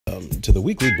Welcome to the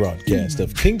weekly broadcast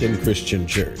of Kingdom Christian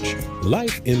Church,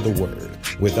 Life in the Word,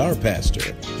 with our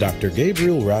pastor, Dr.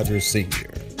 Gabriel Rogers Sr.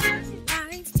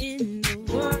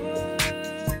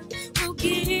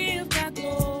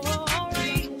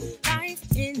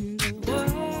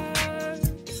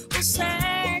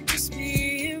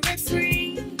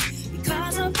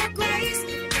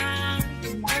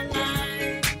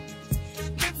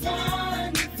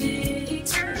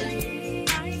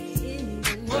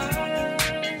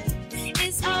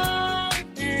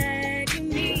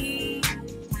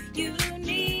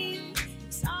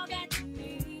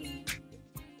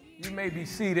 Be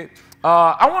seated.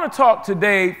 I want to talk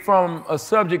today from a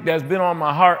subject that's been on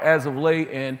my heart as of late,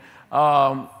 and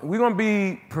we're going to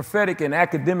be prophetic and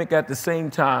academic at the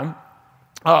same time,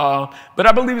 but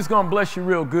I believe it's going to bless you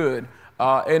real good,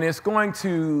 and it's going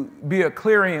to be a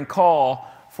clarion call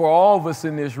for all of us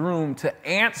in this room to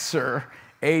answer,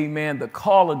 amen, the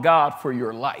call of God for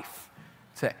your life,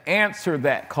 to answer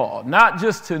that call, not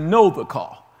just to know the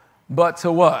call, but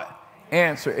to what?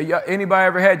 Answer. Anybody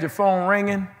ever had your phone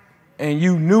ringing and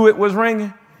you knew it was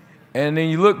ringing, and then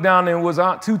you looked down and it was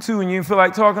Aunt Tutu and you didn't feel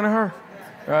like talking to her?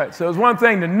 Right? So it's one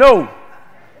thing to know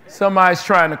somebody's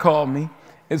trying to call me.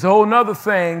 It's a whole nother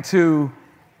thing to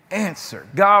answer.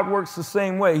 God works the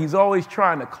same way. He's always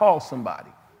trying to call somebody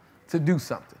to do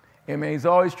something. Amen. He's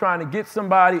always trying to get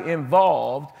somebody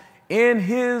involved in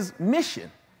his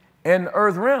mission in the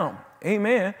earth realm.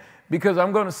 Amen. Because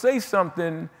I'm going to say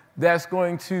something that's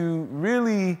going to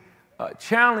really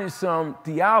challenge some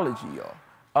theology,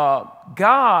 y'all.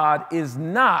 God is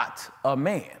not a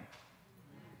man.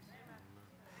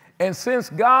 And since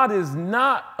God is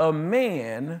not a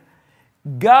man,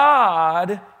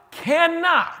 God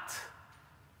cannot,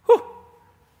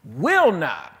 will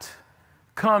not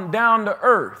come down to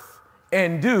earth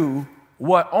and do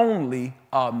what only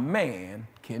a man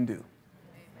can do.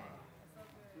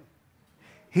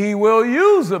 He will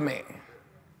use a man,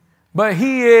 but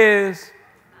he is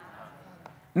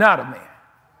not a man,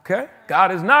 okay?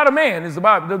 God is not a man. Does the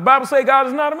Bible say God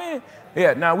is not a man?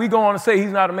 Yeah, now we go on to say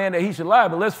he's not a man that he should lie,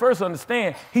 but let's first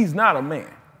understand he's not a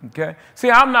man, okay? See,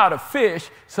 I'm not a fish,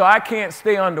 so I can't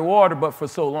stay underwater but for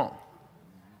so long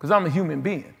because I'm a human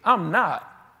being. I'm not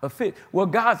a fish. Well,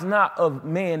 God's not of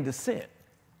man descent.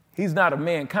 He's not of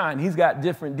mankind. He's got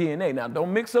different DNA. Now,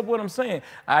 don't mix up what I'm saying.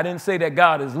 I didn't say that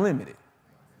God is limited.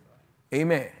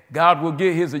 Amen. God will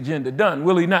get his agenda done,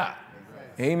 will he not?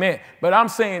 Amen. But I'm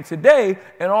saying today,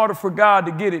 in order for God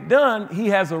to get it done, he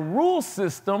has a rule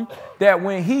system that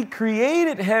when he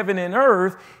created heaven and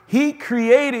earth, he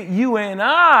created you and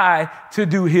I to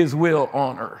do his will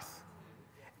on earth.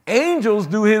 Angels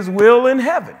do his will in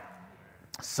heaven.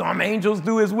 Some angels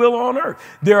do his will on earth.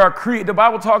 The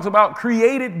Bible talks about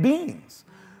created beings.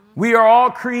 We are all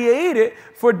created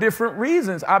for different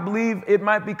reasons. I believe it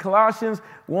might be Colossians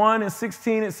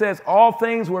 1:16. It says, all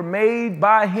things were made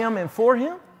by him and for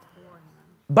him.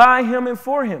 By him and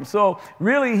for him. So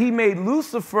really, he made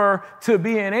Lucifer to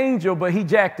be an angel, but he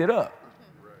jacked it up.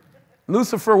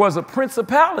 Lucifer was a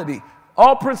principality.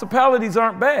 All principalities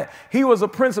aren't bad. He was a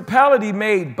principality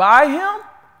made by him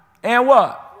and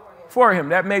what? For him.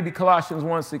 That may be Colossians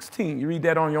 1:16. You read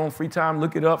that on your own free time,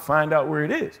 look it up, find out where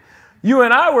it is. You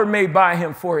and I were made by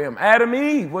him for him. Adam and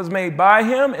Eve was made by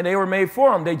him, and they were made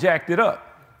for him. They jacked it up.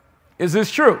 Is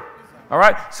this true? All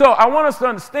right. So I want us to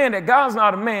understand that God's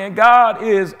not a man. God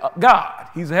is God.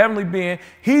 He's a heavenly being.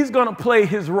 He's going to play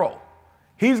his role.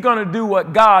 He's going to do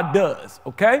what God does.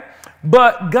 Okay.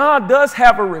 But God does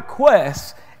have a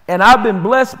request, and I've been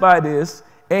blessed by this,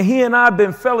 and he and I have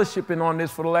been fellowshipping on this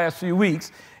for the last few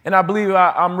weeks, and I believe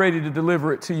I'm ready to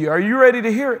deliver it to you. Are you ready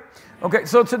to hear it? Okay.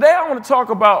 So today I want to talk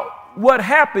about what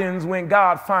happens when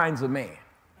God finds a man.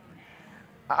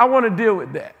 I want to deal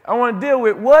with that. I want to deal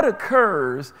with what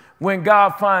occurs when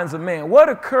God finds a man. What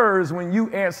occurs when you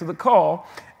answer the call?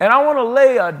 And I want to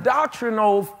lay a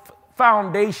doctrinal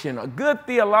foundation, a good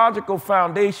theological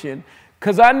foundation,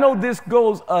 because I know this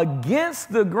goes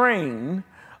against the grain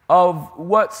of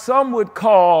what some would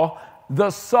call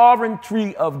the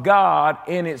sovereignty of God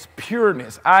in its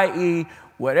pureness, i.e.,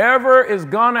 whatever is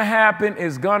going to happen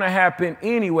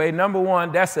anyway. Number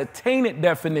one, that's a tainted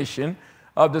definition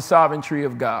of the sovereignty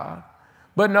of God.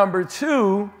 But number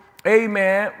two,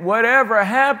 amen, whatever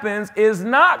happens is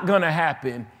not going to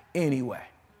happen anyway.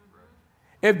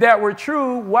 If that were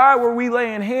true, why were we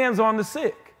laying hands on the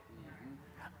sick?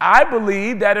 I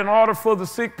believe that in order for the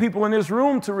sick people in this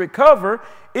room to recover,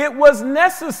 it was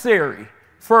necessary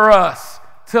for us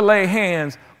to lay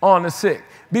hands on the sick.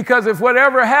 Because if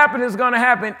whatever happened is going to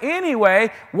happen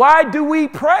anyway, why do we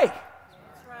pray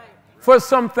for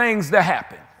some things to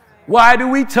happen? Why do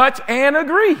we touch and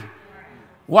agree?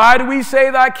 Why do we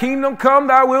say thy kingdom come,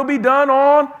 thy will be done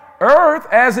on earth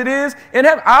as it is in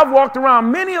heaven? I've walked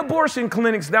around many abortion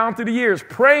clinics down through the years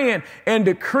praying and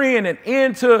decreeing an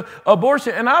end to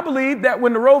abortion. And I believe that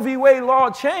when the Roe v. Wade law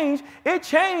changed, it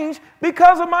changed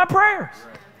because of my prayers.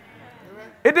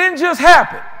 It didn't just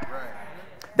happen.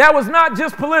 That was not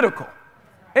just political.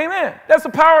 Amen. That's the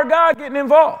power of God getting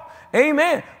involved.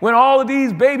 Amen. When all of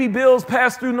these baby bills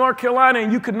passed through North Carolina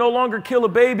and you could no longer kill a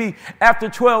baby after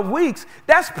 12 weeks,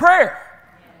 that's prayer.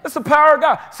 That's the power of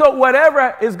God. So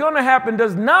whatever is going to happen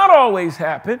does not always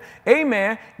happen.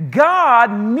 Amen.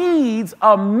 God needs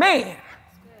a man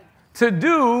to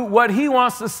do what he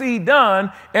wants to see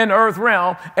done in the earth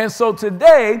realm. And so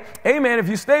today, amen, if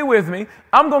you stay with me,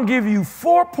 I'm going to give you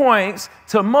 4 points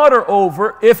to mutter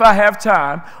over, if I have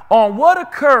time, on what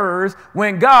occurs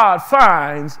when God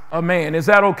finds a man. Is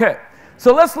that okay?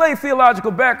 So let's lay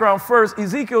theological background first,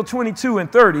 Ezekiel 22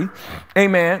 and 30,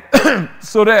 amen,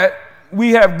 so that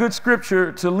we have good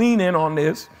scripture to lean in on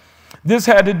this. This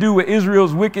had to do with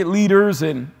Israel's wicked leaders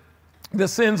and the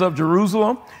sins of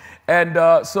Jerusalem.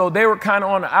 And so they were kind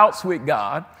of on the outs with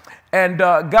God. And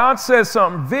God says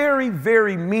something very,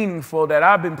 very meaningful that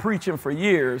I've been preaching for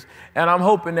years. And I'm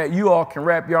hoping that you all can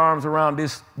wrap your arms around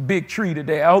this big tree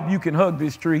today. I hope you can hug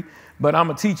this tree, but I'm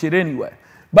going to teach it anyway.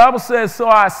 Bible says, so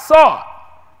I saw.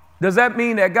 Does that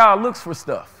mean that God looks for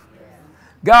stuff?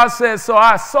 God says, so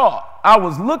I saw. I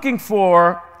was looking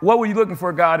for, what were you looking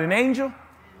for, God? An angel?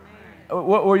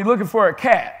 What were you looking for? A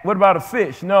cat? What about a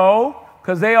fish? No,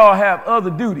 because they all have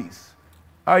other duties.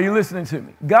 Are you listening to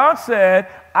me? God said,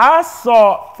 I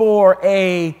sought for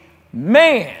a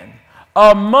man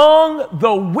among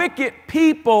the wicked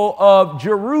people of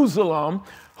Jerusalem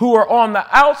who are on the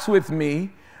outs with me,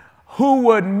 who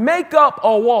would make up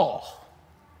a wall,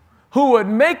 who would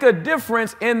make a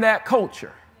difference in that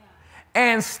culture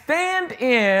and stand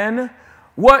in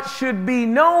what should be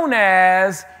known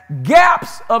as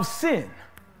gaps of sin,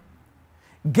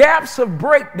 gaps of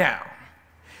breakdown,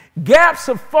 gaps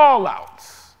of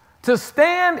fallouts, to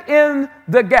stand in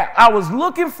the gap. I was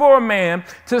looking for a man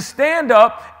to stand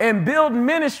up and build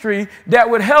ministry that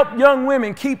would help young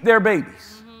women keep their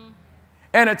babies.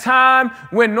 And a time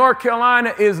when North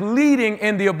Carolina is leading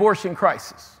in the abortion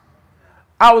crisis.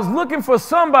 I was looking for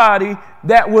somebody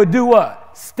that would do what?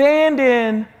 Stand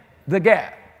in the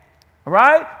gap, all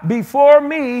right? Before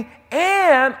me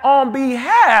and on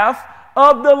behalf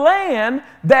of the land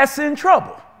that's in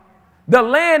trouble. The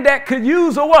land that could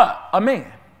use a what? A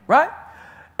man, right?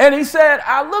 And he said,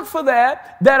 I look for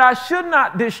that I should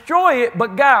not destroy it.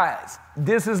 But guys,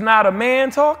 this is not a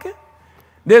man talking.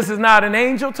 This is not an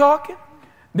angel talking.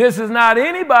 This is not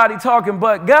anybody talking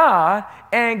but God.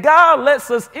 And God lets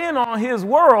us in on his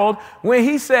world when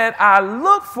he said, I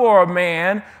looked for a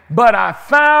man, but I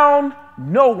found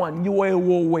no one.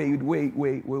 Wait.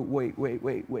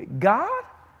 God?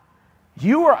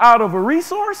 You are out of a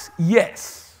resource?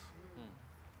 Yes.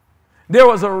 There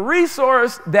was a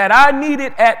resource that I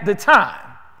needed at the time,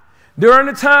 during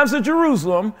the times of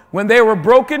Jerusalem when they were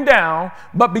broken down,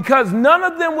 but because none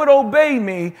of them would obey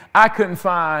me, I couldn't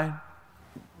find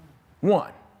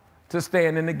one to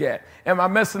stand in the gap. Am I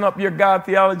messing up your God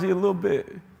theology a little bit?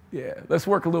 Yeah, let's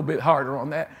work a little bit harder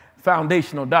on that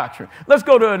foundational doctrine. Let's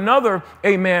go to another,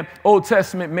 amen, Old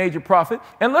Testament major prophet,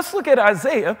 and let's look at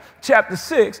Isaiah chapter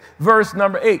 6, verse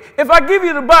number 8. If I give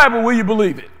you the Bible, will you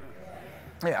believe it?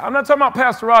 Yeah, I'm not talking about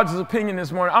Pastor Rogers' opinion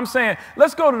this morning. I'm saying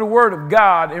let's go to the Word of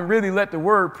God and really let the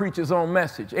Word preach its own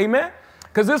message. Amen?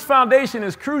 Because this foundation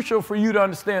is crucial for you to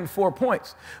understand 4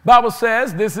 points. Bible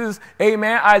says this is,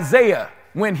 amen, Isaiah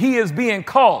when he is being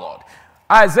called.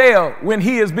 Isaiah when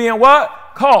he is being what?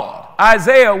 Called.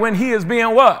 Isaiah when he is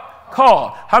being what?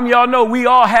 Called. How many of y'all know we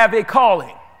all have a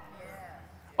calling?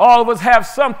 All of us have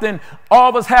something. All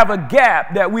of us have a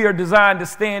gap that we are designed to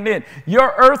stand in.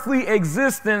 Your earthly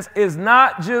existence is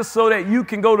not just so that you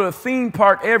can go to a theme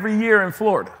park every year in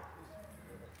Florida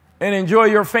and enjoy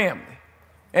your family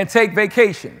and take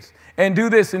vacations and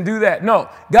do this and do that. No,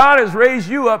 God has raised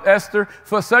you up, Esther,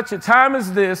 for such a time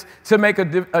as this to make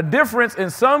a difference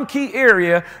in some key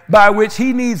area by which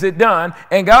he needs it done.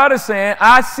 And God is saying,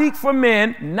 I seek for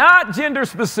men, not gender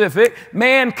specific,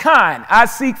 mankind. I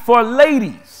seek for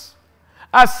ladies.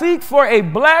 I seek for a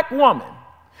black woman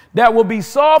that will be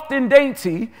soft and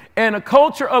dainty in a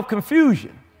culture of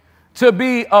confusion, to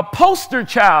be a poster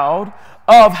child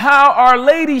of how our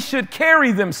ladies should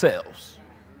carry themselves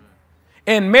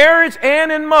in marriage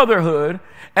and in motherhood.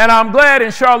 And I'm glad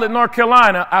in Charlotte, North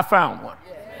Carolina, I found one.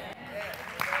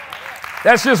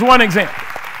 That's just one example.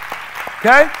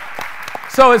 Okay?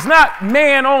 So it's not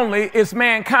man only, it's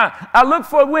mankind. I look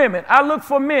for women. I look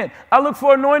for men. I look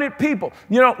for anointed people.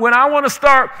 You know, when I want to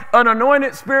start an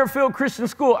anointed, spirit-filled Christian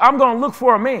school, I'm going to look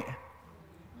for a man.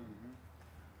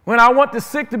 When I want the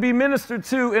sick to be ministered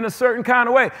to in a certain kind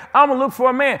of way, I'm going to look for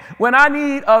a man. When I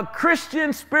need a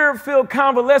Christian, spirit-filled,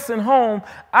 convalescent home,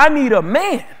 I need a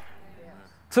man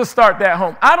to start that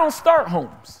home. I don't start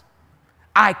homes.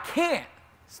 I can't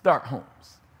start homes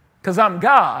because I'm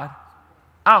God.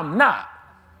 I'm not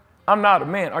a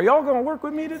man. Are y'all going to work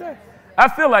with me today? I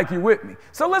feel like you're with me.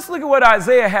 So let's look at what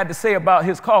Isaiah had to say about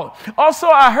his calling. Also,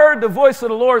 I heard the voice of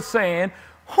the Lord saying,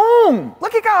 whom,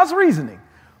 look at God's reasoning,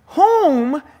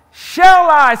 whom shall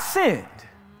I send?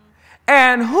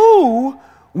 And who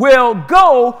will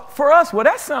go for us? Well,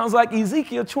 that sounds like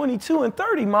Ezekiel 22 and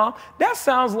 30, Mom. That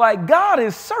sounds like God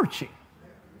is searching.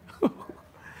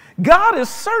 God is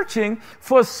searching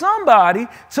for somebody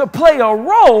to play a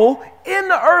role in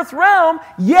the earth realm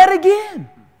yet again.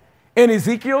 In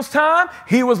Ezekiel's time,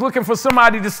 he was looking for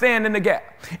somebody to stand in the gap.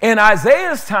 In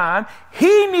Isaiah's time,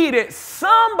 he needed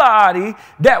somebody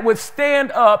that would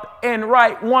stand up and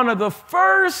write one of the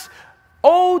first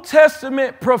Old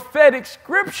Testament prophetic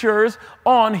scriptures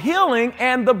on healing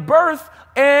and the birth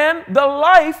and the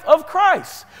life of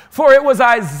Christ. For it was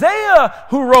Isaiah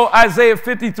who wrote Isaiah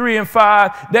 53 and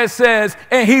 5 that says,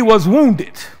 and he was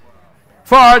wounded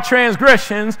for our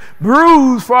transgressions,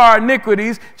 bruised for our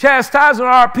iniquities, chastisement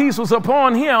of our peace was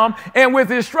upon him, and with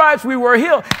his stripes we were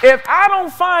healed. If I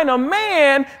don't find a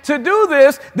man to do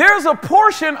this, there's a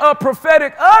portion of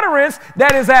prophetic utterance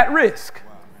that is at risk.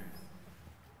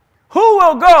 Who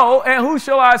will go and who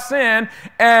shall I send?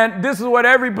 And this is what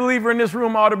every believer in this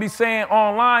room ought to be saying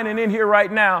online and in here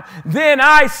right now. Then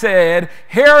I said,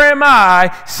 here am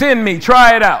I, send me.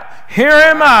 Try it out. Here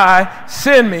am I,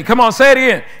 send me. Come on, say it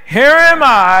again. Here am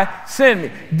I, send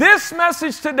me. This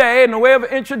message today, in the way of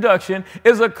an introduction,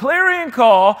 is a clarion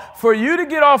call for you to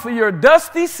get off of your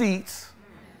dusty seats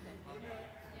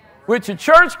with your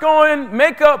church-going,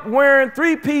 makeup-wearing,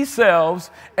 three-piece selves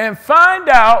and find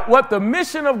out what the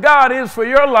mission of God is for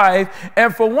your life.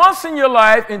 And for once in your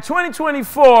life, in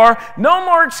 2024, no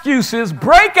more excuses.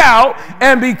 Break out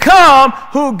and become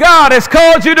who God has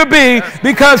called you to be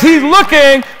because he's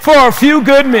looking for a few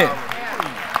good men.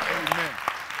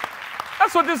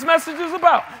 That's what this message is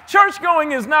about.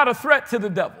 Church-going is not a threat to the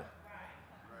devil.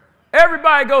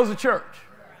 Everybody goes to church.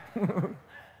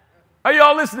 Are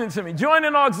y'all listening to me?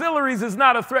 Joining auxiliaries is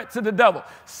not a threat to the devil.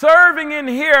 Serving in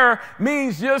here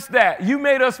means just that. You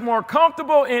made us more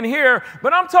comfortable in here,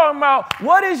 but I'm talking about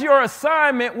what is your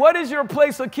assignment? What is your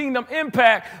place of kingdom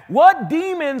impact? What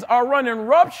demons are running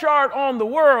roughshod on the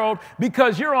world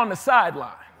because you're on the sideline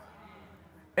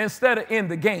instead of in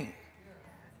the game?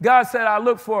 God said, I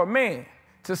look for a man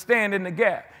to stand in the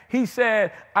gap. He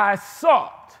said, I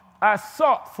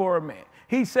sought for a man.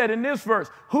 He said in this verse,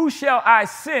 who shall I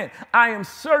send? I am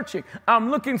searching.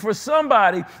 I'm looking for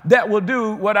somebody that will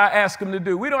do what I ask him to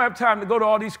do. We don't have time to go to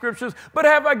all these scriptures, but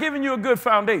have I given you a good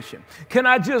foundation? Can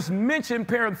I just mention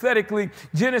parenthetically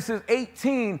Genesis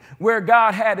 18, where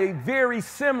God had a very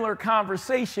similar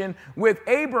conversation with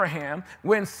Abraham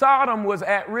when Sodom was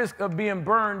at risk of being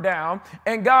burned down.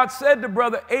 And God said to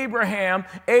brother Abraham,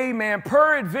 amen,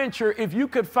 peradventure, if you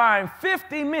could find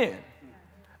 50 men,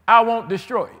 I won't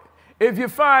destroy it. If you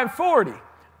find 40,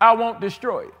 I won't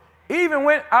destroy it. Even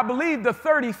when I believe the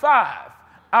 35,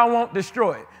 I won't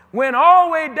destroy it. Went all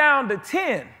the way down to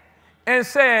 10 and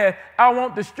said, I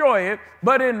won't destroy it.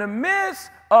 But in the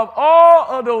midst of all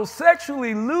of those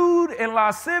sexually lewd and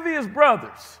lascivious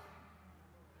brothers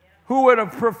who would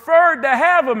have preferred to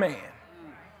have a man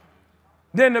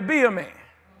than to be a man.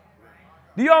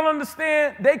 Do y'all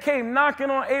understand? They came knocking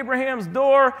on Abraham's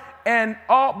door and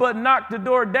all but knocked the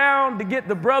door down to get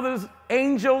the brothers,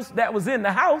 angels that was in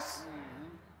the house.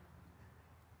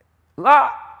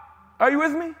 Lot, are you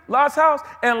with me? Lot's house.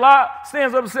 And Lot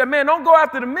stands up and said, man, don't go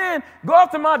after the men, go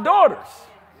after my daughters.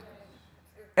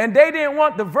 And they didn't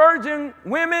want the virgin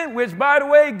women, which, by the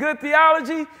way, good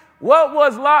theology. What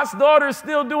was Lot's daughters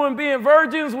still doing being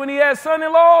virgins when he had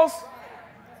son-in-laws?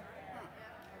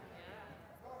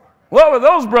 What were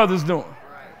those brothers doing?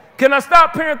 Can I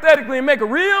stop parenthetically and make a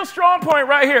real strong point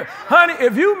right here? Honey,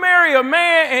 if you marry a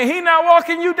man and he not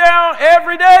walking you down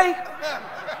every day,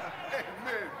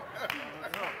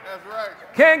 that's right.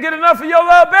 Can't get enough of your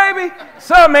love, baby,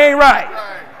 something ain't right. That's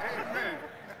right. Amen.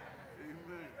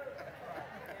 Amen.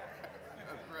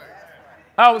 That's right.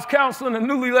 I was counseling a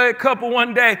newly led couple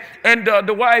one day, and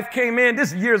the wife came in.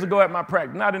 This is years ago at my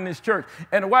practice, not in this church.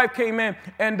 And the wife came in,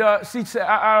 and she said,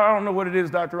 I don't know what it is,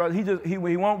 Dr. Ross. He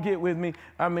won't get with me.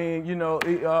 I mean, you know,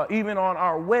 even on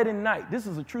our wedding night. This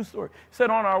is a true story. He said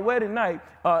on our wedding night,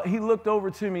 he looked over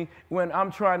to me when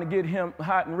I'm trying to get him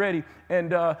hot and ready,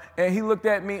 and he looked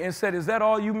at me and said, is that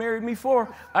all you married me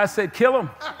for? I said, kill him.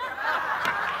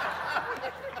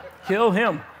 Kill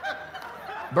him.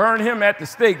 Burn him at the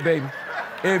stake, baby.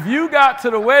 If you got to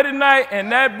the wedding night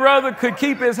and that brother could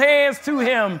keep his hands to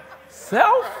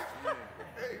himself,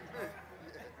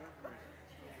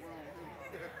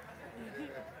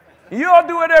 you all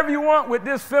do whatever you want with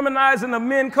this feminizing of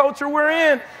men culture we're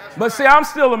in. But see, I'm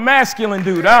still a masculine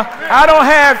dude. I don't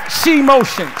have she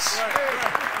motions.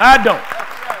 I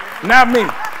don't. Not me.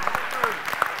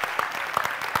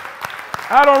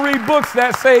 I don't read books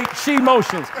that say she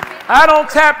motions. I don't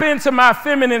tap into my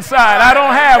feminine side. I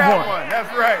don't have one.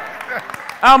 That's right.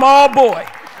 I'm all boy.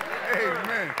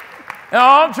 Amen. And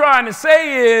all I'm trying to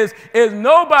say is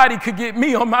nobody could get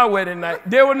me on my wedding night.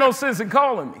 There was no sense in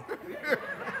calling me.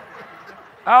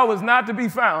 I was not to be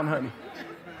found, honey.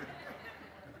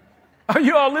 Are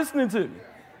you all listening to me?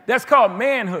 That's called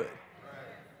manhood.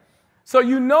 So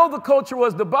you know the culture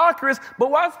was debaucherous, but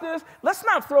watch this. Let's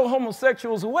not throw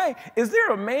homosexuals away. Is there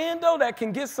a man, though, that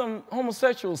can get some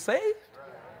homosexuals saved?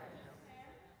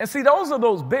 And see, those are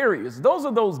those barriers. Those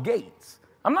are those gates.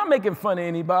 I'm not making fun of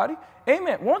anybody.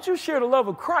 Amen. Won't you share the love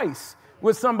of Christ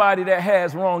with somebody that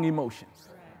has wrong emotions?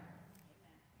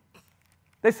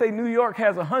 They say New York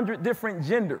has 100 different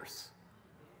genders,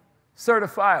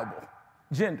 certifiable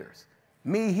genders.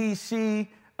 Me, he, she.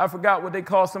 I forgot what they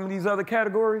call some of these other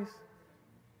categories.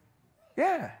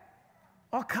 Yeah,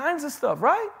 all kinds of stuff,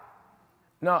 right?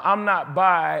 No, I'm not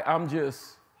bi, I'm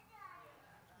just,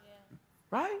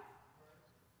 right?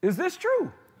 Is this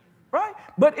true? Right?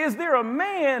 But is there a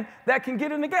man that can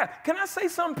get in the gap? Can I say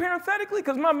something parenthetically?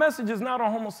 Because my message is not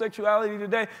on homosexuality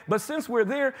today, but since we're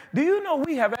there, do you know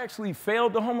we have actually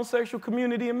failed the homosexual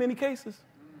community in many cases?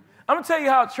 I'm going to tell you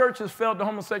how church has failed the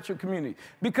homosexual community.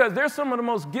 Because they're some of the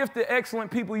most gifted,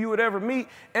 excellent people you would ever meet.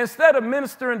 Instead of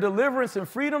ministering deliverance and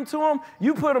freedom to them,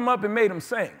 you put them up and made them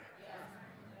sing.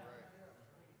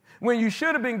 When you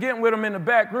should have been getting with them in the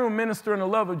back room, ministering the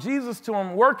love of Jesus to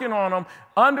them, working on them,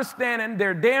 understanding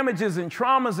their damages and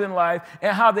traumas in life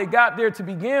and how they got there to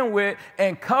begin with,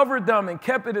 and covered them and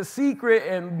kept it a secret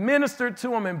and ministered to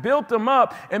them and built them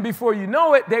up. And before you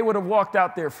know it, they would have walked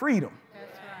out their freedom.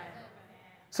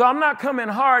 So I'm not coming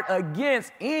hard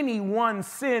against any one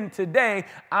sin today.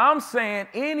 I'm saying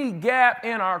any gap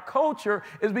in our culture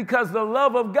is because the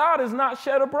love of God is not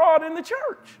shed abroad in the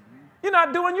church. You're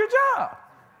not doing your job.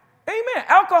 Amen.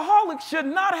 Alcoholics should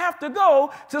not have to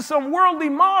go to some worldly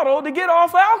model to get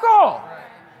off alcohol.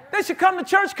 They should come to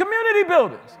church community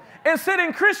buildings and sit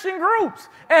in Christian groups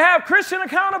and have Christian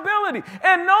accountability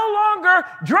and no longer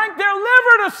drink their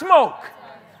liver to smoke.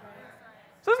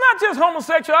 So it's not just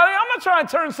homosexuality. I'm not trying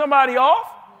to turn somebody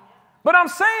off. But I'm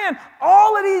saying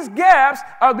all of these gaps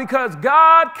are because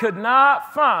God could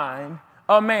not find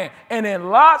a man. And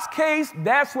in Lot's case,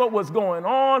 that's what was going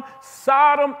on.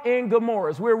 Sodom and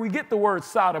Gomorrah is where we get the word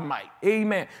sodomite.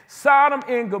 Amen. Sodom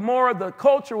and Gomorrah, the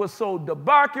culture was so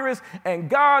debaucherous, and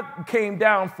God came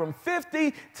down from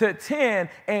 50 to 10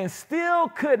 and still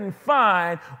couldn't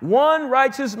find one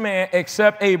righteous man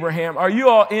except Abraham. Are you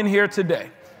all in here today?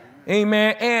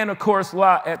 Amen. And, of course,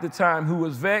 Lot at the time, who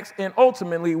was vexed and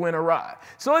ultimately went awry.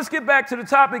 So let's get back to the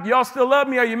topic. Y'all still love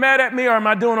me? Are you mad at me, or am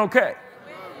I doing okay?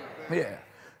 Yeah.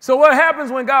 So what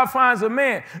happens when God finds a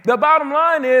man? The bottom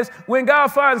line is, when God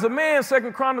finds a man,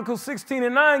 2 Chronicles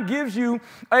 16:9 gives you,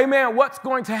 amen, what's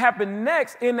going to happen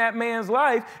next in that man's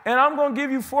life. And I'm going to give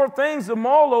you 4 things to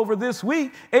mull over this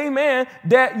week, amen,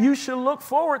 that you should look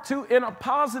forward to in a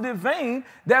positive vein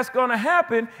that's going to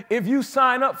happen if you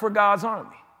sign up for God's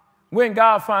army. When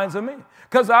God finds a man.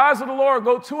 Because the eyes of the Lord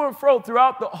go to and fro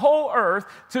throughout the whole earth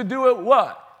to do it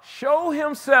what? Show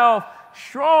himself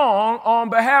strong on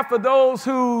behalf of those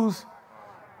whose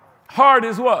heart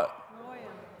is what?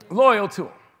 Loyal to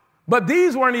him. But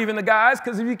these weren't even the guys,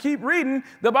 because if you keep reading,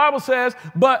 the Bible says,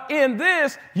 but in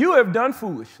this you have done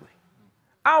foolishly.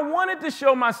 I wanted to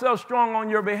show myself strong on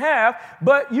your behalf,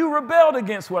 but you rebelled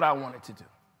against what I wanted to do.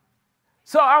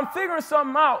 So I'm figuring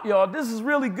something out, y'all. This is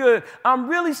really good. I'm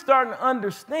really starting to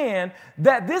understand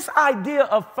that this idea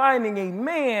of finding a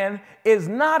man is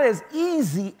not as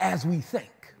easy as we think.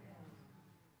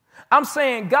 I'm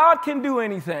saying God can do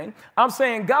anything. I'm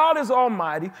saying God is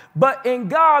almighty. But in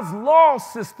God's law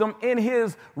system, in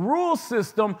his rule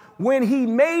system, when he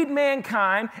made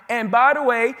mankind, and by the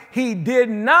way, he did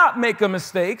not make a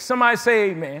mistake. Somebody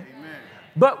say amen. Amen.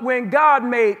 But when God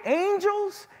made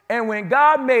angels and when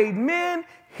God made men,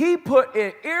 he put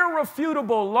an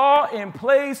irrefutable law in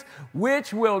place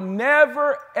which will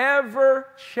never, ever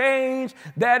change.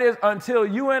 That is until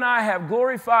you and I have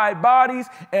glorified bodies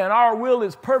and our will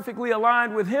is perfectly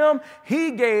aligned with him.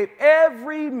 He gave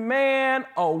every man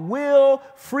a will,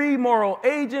 free moral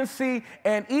agency,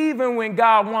 and even when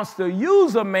God wants to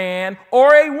use a man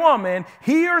or a woman,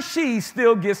 he or she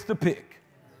still gets to pick.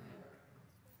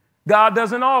 God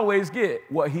doesn't always get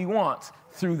what he wants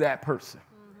through that person.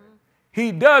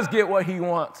 He does get what he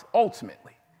wants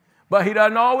ultimately, but he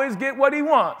doesn't always get what he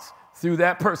wants through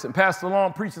that person. Pastor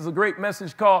Long preaches a great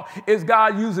message called, "Is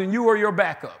God using you or your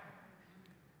backup?"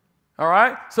 All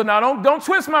right? So now don't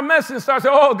twist my message and start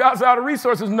saying, "Oh, God's out of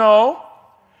resources." No,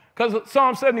 because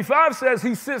Psalm 75 says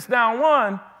he sits down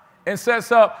one and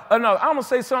sets up another. I'm going to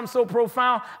say something so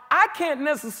profound. I can't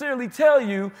necessarily tell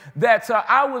you that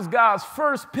I was God's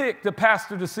first pick to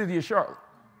pastor the city of Charlotte.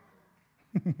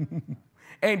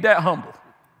 Ain't that humble?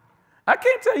 I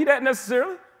can't tell you that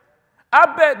necessarily.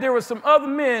 I bet there were some other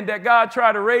men that God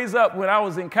tried to raise up when I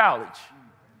was in college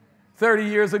 30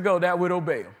 years ago that would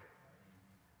obey him.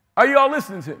 Are you all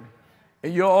listening to me?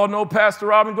 And you all know Pastor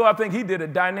Robin Go. I think he did a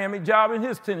dynamic job in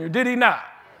his tenure. Did he not?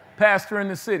 Pastor in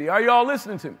the city. Are you all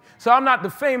listening to me? So I'm not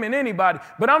defaming anybody,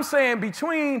 but I'm saying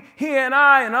between he and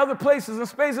I and other places and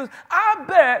spaces, I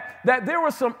bet that there were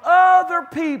some other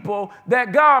people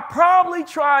that God probably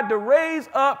tried to raise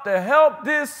up to help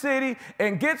this city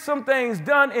and get some things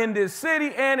done in this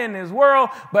city and in this world.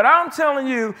 But I'm telling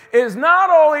you, it's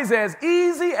not always as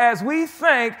easy as we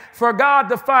think for God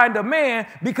to find a man,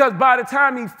 because by the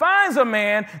time he finds a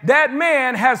man, that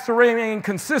man has to remain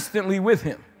consistently with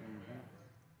him.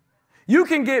 You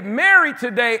can get married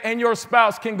today and your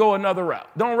spouse can go another route.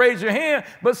 Don't raise your hand,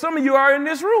 but some of you are in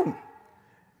this room.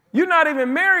 You're not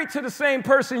even married to the same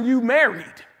person you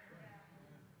married.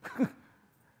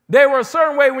 They were a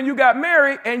certain way when you got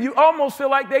married and you almost feel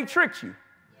like they tricked you.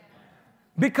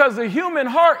 Because the human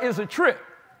heart is a trick.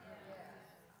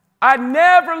 I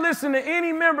never listen to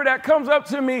any member that comes up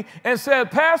to me and says,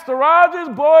 "Pastor Rogers,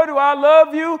 boy, do I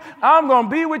love you. I'm going to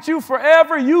be with you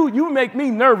forever." You make me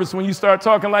nervous when you start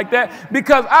talking like that,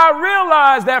 because I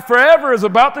realize that forever is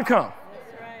about to come.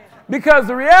 Because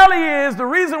the reality is, the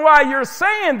reason why you're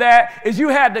saying that is you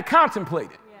had to contemplate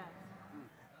it.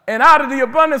 And out of the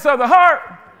abundance of the heart,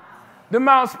 the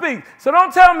mouth speaks. So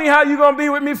don't tell me how you're going to be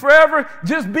with me forever.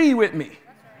 Just be with me.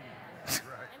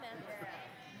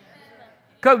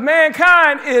 Because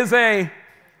mankind is a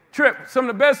trip. Some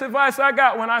of the best advice I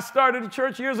got when I started the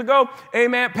church years ago,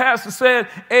 amen, pastor said,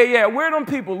 "Hey, yeah, wear them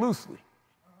people loosely.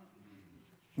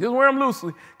 Just wear them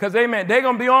loosely. Because, amen, they're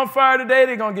going to be on fire today.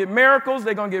 They're going to get miracles.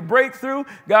 They're going to get breakthrough.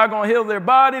 God going to heal their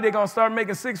body. They're going to start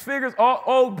making 6 figures, all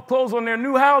old clothes on their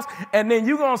new house. And then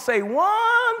you're going to say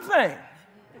one thing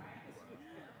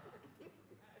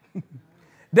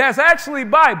that's actually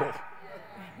Bible.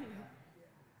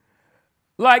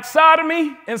 Like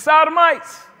sodomy and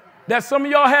sodomites that some of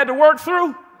y'all had to work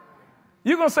through.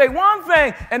 You're going to say one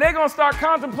thing, and they're going to start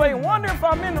contemplating, wonder if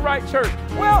I'm in the right church.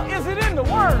 Well, is it in the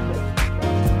Word?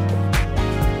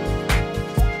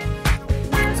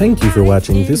 Thank you for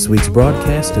watching this week's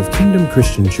broadcast of Kingdom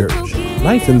Christian Church,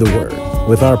 Life in the Word,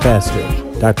 with our pastor,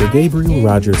 Dr. Gabriel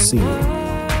Rogers Sr.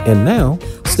 And now,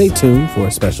 stay tuned for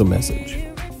a special message.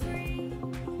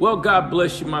 Well, God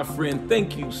bless you, my friend.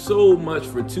 Thank you so much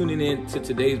for tuning in to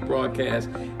today's broadcast.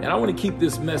 And I want to keep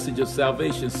this message of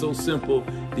salvation so simple.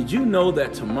 Did you know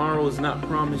that tomorrow is not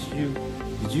promised you?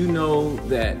 Did you know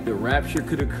that the rapture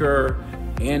could occur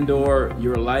and or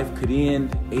your life could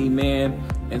end? Amen.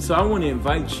 And so I want to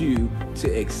invite you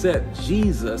to accept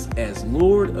Jesus as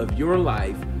Lord of your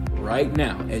life right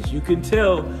now. As you can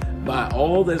tell by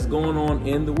all that's going on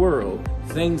in the world,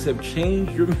 things have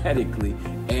changed dramatically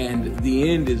and the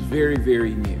end is very,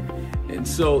 very near. And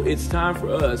so it's time for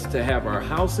us to have our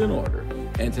house in order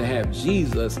and to have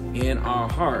Jesus in our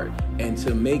heart and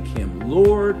to make him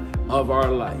Lord of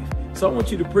our life. So I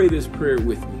want you to pray this prayer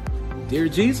with me. Dear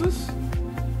Jesus,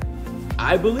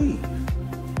 I believe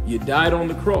you died on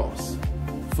the cross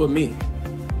for me.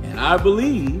 And I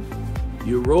believe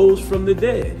you rose from the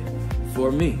dead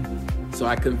for me. So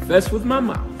I confess with my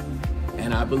mouth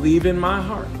and I believe in my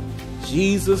heart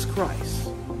Jesus Christ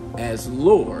as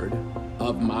Lord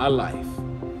of my life.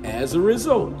 As a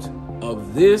result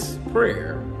of this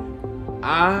prayer,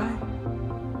 I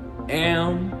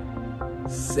am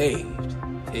saved.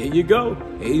 There you go.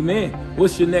 Amen.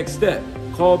 What's your next step?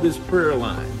 Call this prayer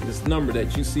line, this number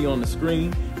that you see on the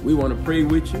screen. We want to pray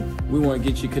with you. We want to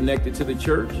get you connected to the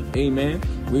church. Amen.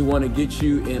 We want to get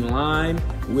you in line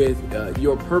with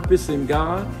your purpose in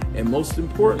God. And most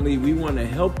importantly, we want to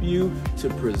help you to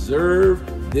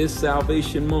preserve this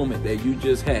salvation moment that you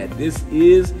just had. This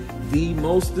is the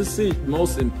most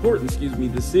important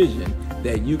decision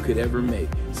that you could ever make.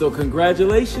 So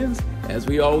congratulations. As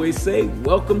we always say,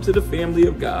 welcome to the family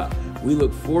of God. We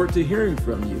look forward to hearing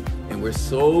from you. And we're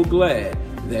so glad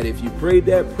that if you prayed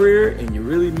that prayer and you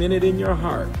really meant it in your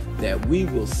heart, that we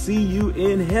will see you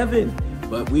in heaven.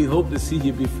 But we hope to see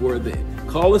you before then.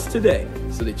 Call us today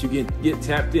so that you can get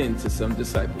tapped into some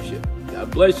discipleship.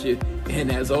 God bless you.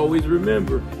 And as always,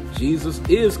 remember, Jesus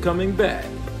is coming back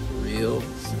real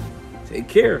soon. Take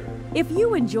care. If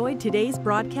you enjoyed today's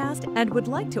broadcast and would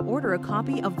like to order a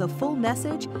copy of the full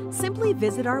message, simply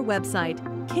visit our website,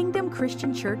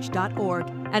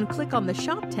 kingdomchristianchurch.org, and click on the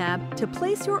Shop tab to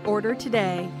place your order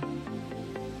today.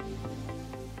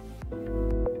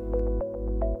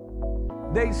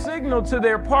 They signal to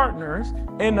their partners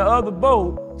in the other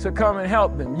boat to come and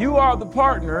help them. You are the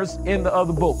partners in the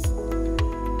other boat.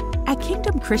 At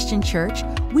Kingdom Christian Church,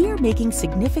 we are making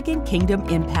significant kingdom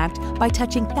impact by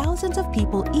touching thousands of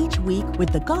people each week with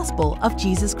the gospel of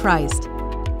Jesus Christ.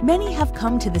 Many have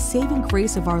come to the saving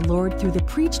grace of our Lord through the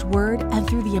preached word and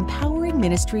through the empowering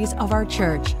ministries of our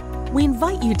church. We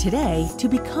invite you today to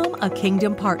become a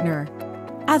kingdom partner.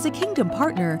 As a kingdom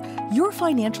partner, your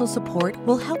financial support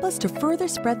will help us to further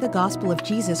spread the gospel of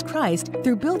Jesus Christ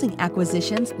through building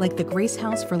acquisitions like the Grace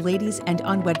House for Ladies and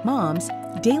Unwed Moms,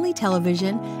 daily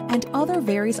television, and other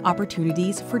various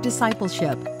opportunities for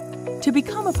discipleship. To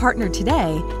become a partner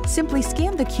today, simply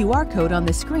scan the QR code on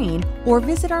the screen or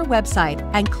visit our website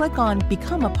and click on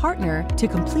Become a Partner to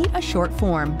complete a short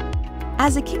form.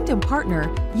 As a Kingdom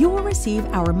partner, you will receive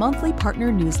our monthly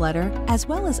partner newsletter as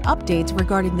well as updates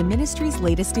regarding the ministry's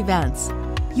latest events.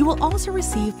 You will also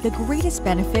receive the greatest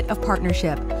benefit of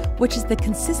partnership, which is the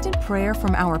consistent prayer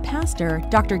from our pastor,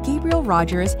 Dr. Gabriel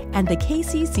Rogers, and the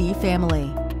KCC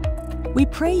family. We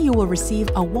pray you will receive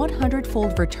a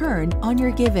 100-fold return on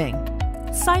your giving.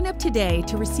 Sign up today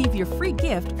to receive your free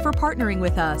gift for partnering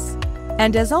with us.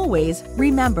 And as always,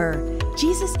 remember,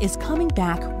 Jesus is coming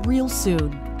back real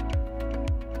soon.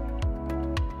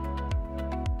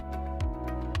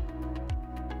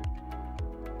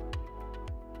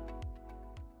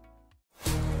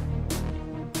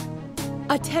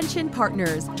 Attention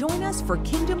partners, join us for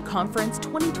Kingdom Conference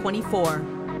 2024.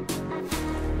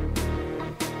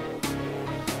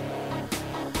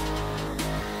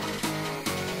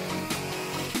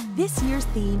 This year's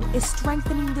theme is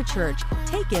Strengthening the Church,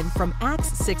 taken from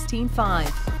Acts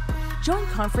 16:5. Join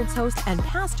conference host and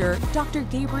pastor Dr.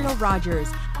 Gabriel Rogers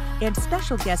and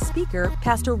special guest speaker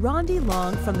Pastor Rondi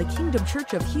Long from the Kingdom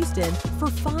Church of Houston for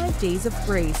 5 days of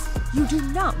grace. You do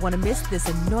not want to miss this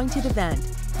anointed event.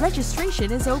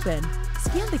 Registration is open.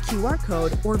 Scan the QR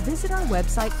code or visit our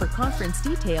website for conference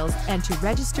details and to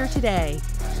register today.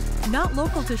 Not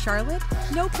local to Charlotte?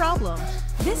 No problem.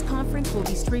 This conference will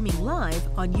be streaming live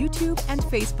on YouTube and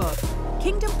Facebook.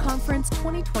 Kingdom Conference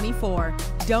 2024.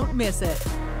 Don't miss it.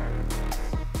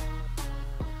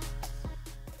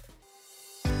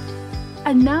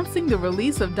 Announcing the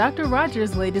release of Dr.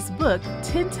 Rogers' latest book,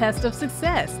 10 Tests of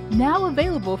Success, now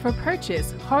available for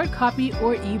purchase, hard copy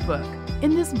or ebook.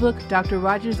 In this book, Dr.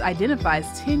 Rogers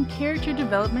identifies 10 character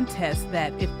development tests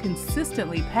that, if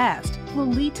consistently passed, will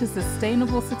lead to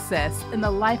sustainable success in the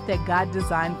life that God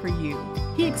designed for you.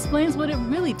 He explains what it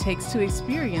really takes to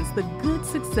experience the good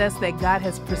success that God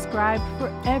has prescribed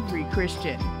for every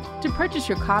Christian. To purchase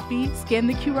your copy, scan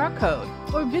the QR code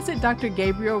or visit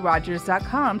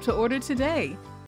drgabrielrogers.com to order today.